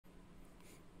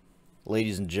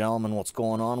Ladies and gentlemen, what's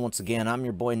going on? Once again, I'm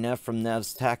your boy Nev from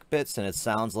Nev's Tech Bits, and it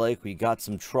sounds like we got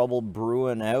some trouble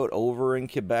brewing out over in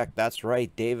Quebec. That's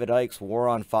right, David Icke's war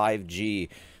on 5G.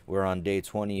 We're on day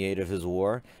 28 of his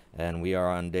war, and we are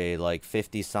on day like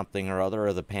 50-something or other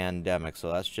of the pandemic,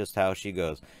 so that's just how she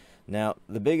goes. Now,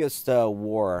 the biggest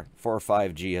war for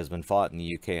 5G has been fought in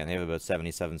the UK, and they have about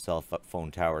 77 cell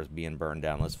phone towers being burned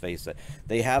down. Let's face it.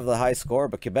 They have the high score,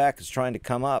 but Quebec is trying to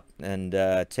come up and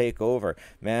take over.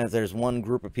 Man, if there's one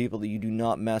group of people that you do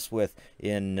not mess with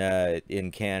in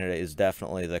Canada, is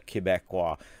definitely the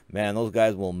Quebecois. Man, those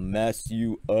guys will mess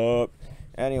you up.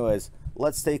 Anyways,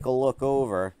 let's take a look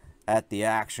over at the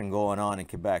action going on in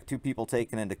Quebec. 2 people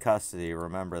taken into custody,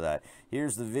 remember that.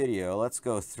 Here's the video. Let's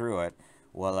go through it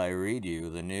while I read you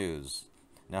the news.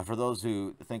 Now, for those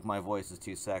who think my voice is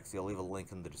too sexy, I'll leave a link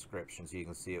in the description so you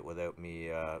can see it without me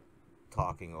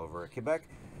talking over it.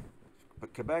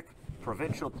 Quebec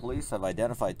provincial police have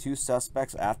identified 2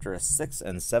 suspects after a 6th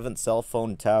and 7th cell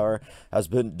phone tower has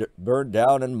been burned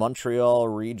down in Montreal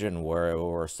region where it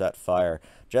will set fire.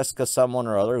 Jessica someone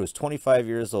or other, who's 25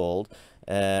 years old,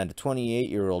 and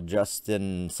 28-year-old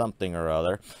Justin something or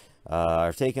other,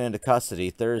 are taken into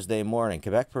custody Thursday morning.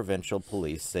 Quebec provincial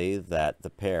police say that the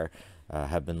pair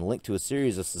have been linked to a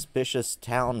series of suspicious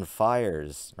tower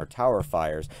fires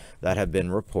that have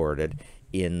been reported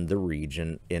in the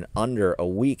region in under a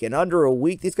week. In under a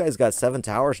week, these guys got 7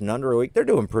 towers in under a week. They're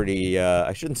doing pretty,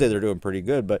 I shouldn't say they're doing pretty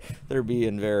good, but they're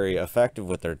being very effective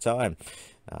with their time.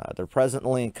 They're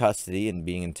presently in custody and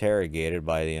being interrogated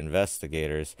by the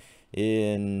investigators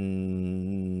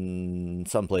in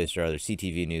some place or other.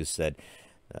 CTV News said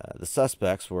the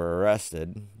suspects were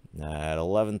arrested at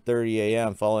 11:30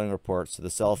 a.m. following reports to the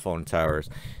cell phone towers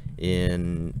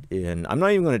in I'm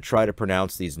not even going to try to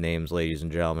pronounce these names, ladies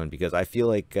and gentlemen, because I feel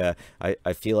like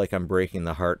I feel like I'm breaking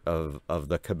the heart of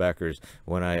the Quebecers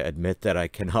when I admit that I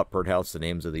cannot pronounce the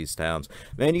names of these towns.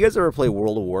 Man, you guys ever play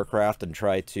World of Warcraft and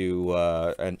try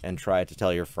to try to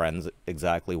tell your friends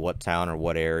exactly what town or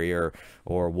what area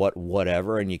or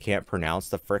whatever, and you can't pronounce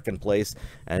the frickin' place,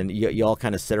 and you all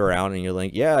kind of sit around and you're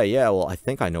like, yeah, well, I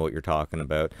think I know what you're talking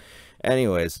about.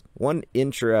 Anyways, one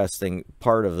interesting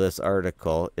part of this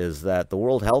article is that the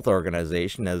World Health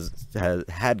Organization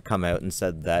had come out and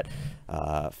said that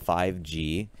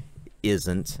 5G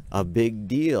isn't a big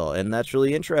deal, and that's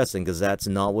really interesting because that's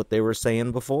not what they were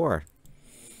saying before.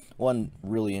 One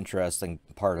really interesting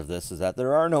part of this is that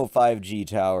there are no 5G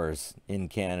towers in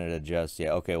Canada just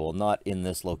yet. Okay, well, not in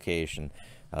this location.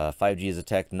 5G is a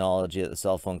technology that the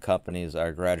cell phone companies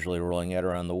are gradually rolling out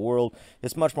around the world.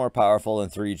 It's much more powerful than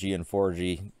 3G and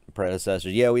 4G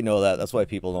predecessors. Yeah, we know that. That's why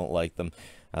people don't like them.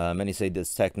 Many say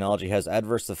this technology has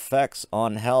adverse effects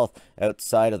on health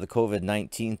outside of the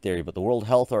COVID-19 theory, but the World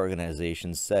Health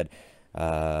Organization said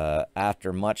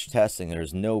after much testing,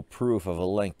 there's no proof of a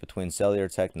link between cellular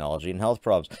technology and health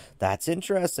problems. That's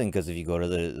interesting because if you go to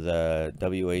the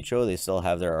WHO, they still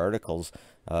have their articles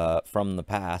from the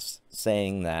past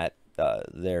saying that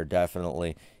there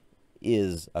definitely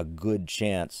is a good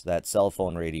chance that cell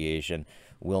phone radiation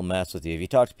will mess with you. If you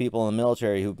talk to people in the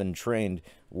military who've been trained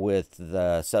with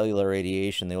the cellular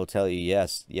radiation, they will tell you,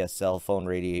 yes, cell phone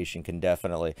radiation can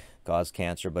definitely cause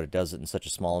cancer, but it does it in such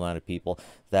a small amount of people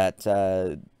that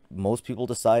most people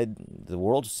decide, the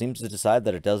world seems to decide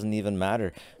that it doesn't even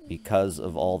matter because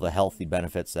of all the healthy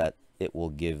benefits that it will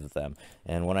give them.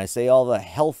 And when I say all the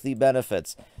healthy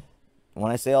benefits,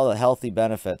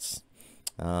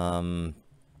 what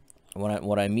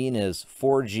I mean is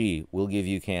 4G will give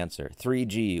you cancer,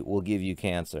 3G will give you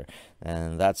cancer,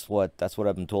 and that's what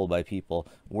I've been told by people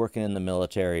working in the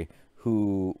military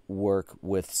who work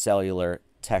with cellular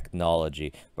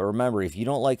technology. But remember, if you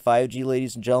don't like 5G,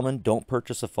 ladies and gentlemen, don't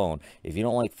purchase a phone. If you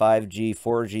don't like 5G,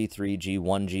 4G, 3G,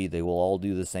 1G, they will all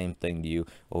do the same thing to you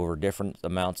over different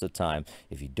amounts of time.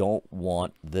 If you don't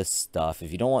want this stuff,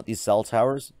 if you don't want these cell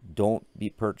towers, don't be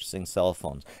purchasing cell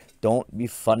phones. Don't be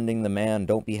funding the man.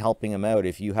 Don't be helping him out.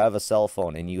 If you have a cell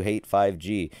phone and you hate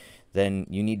 5G, then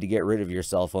you need to get rid of your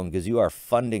cell phone because you are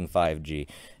funding 5G.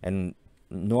 And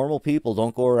normal people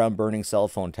don't go around burning cell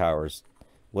phone towers.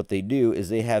 What they do is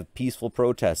they have peaceful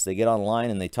protests. They get online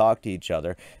and they talk to each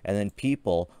other, and then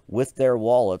people with their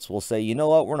wallets will say, you know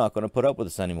what, we're not going to put up with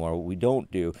this anymore. What we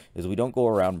don't do is we don't go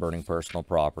around burning personal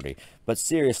property. But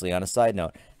seriously, on a side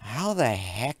note, how the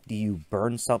heck do you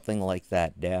burn something like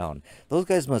that down? Those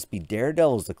guys must be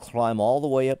daredevils to climb all the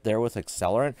way up there with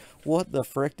accelerant. What the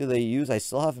frick do they use? I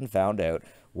still haven't found out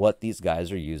what these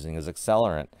guys are using as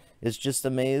accelerant. It's just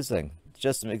amazing.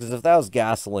 just because if that was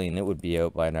gasoline, it would be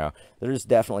out by now. There's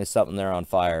definitely something there on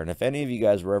fire. And if any of you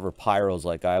guys were ever pyros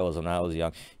like I was when I was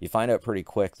young, you find out pretty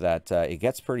quick that it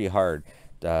gets pretty hard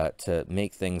to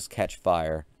make things catch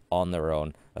fire on their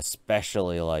own,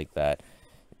 especially like that.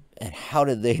 And how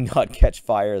did they not catch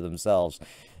fire themselves?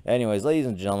 Anyways, ladies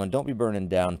and gentlemen, don't be burning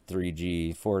down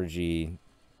 3G, 4G,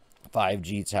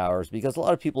 5G towers, because a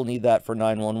lot of people need that for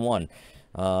 911.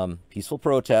 Peaceful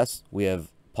protests. We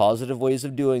have positive ways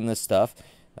of doing this stuff.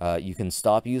 You can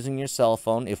stop using your cell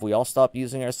phone. If we all stop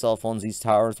using our cell phones, these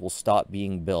towers will stop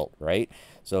being built, right?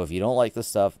 So if you don't like this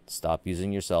stuff, stop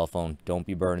using your cell phone. Don't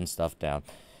be burning stuff down.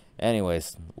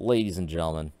 Anyways, ladies and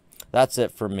gentlemen, that's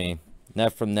it for me.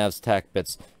 Nev from Nev's Tech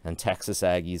Bits and Texas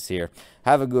Aggies here.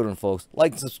 Have a good one, folks.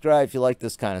 Like and subscribe if you like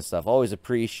this kind of stuff. Always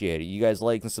appreciate it. You guys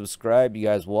like and subscribe. You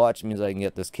guys watch. It means I can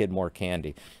get this kid more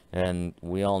candy. And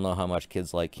we all know how much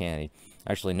kids like candy.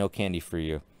 Actually, no candy for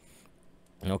you.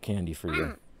 No candy for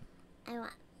you. I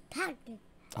want popcorn.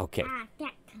 Okay.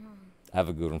 Have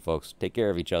a good one, folks. Take care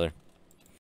of each other.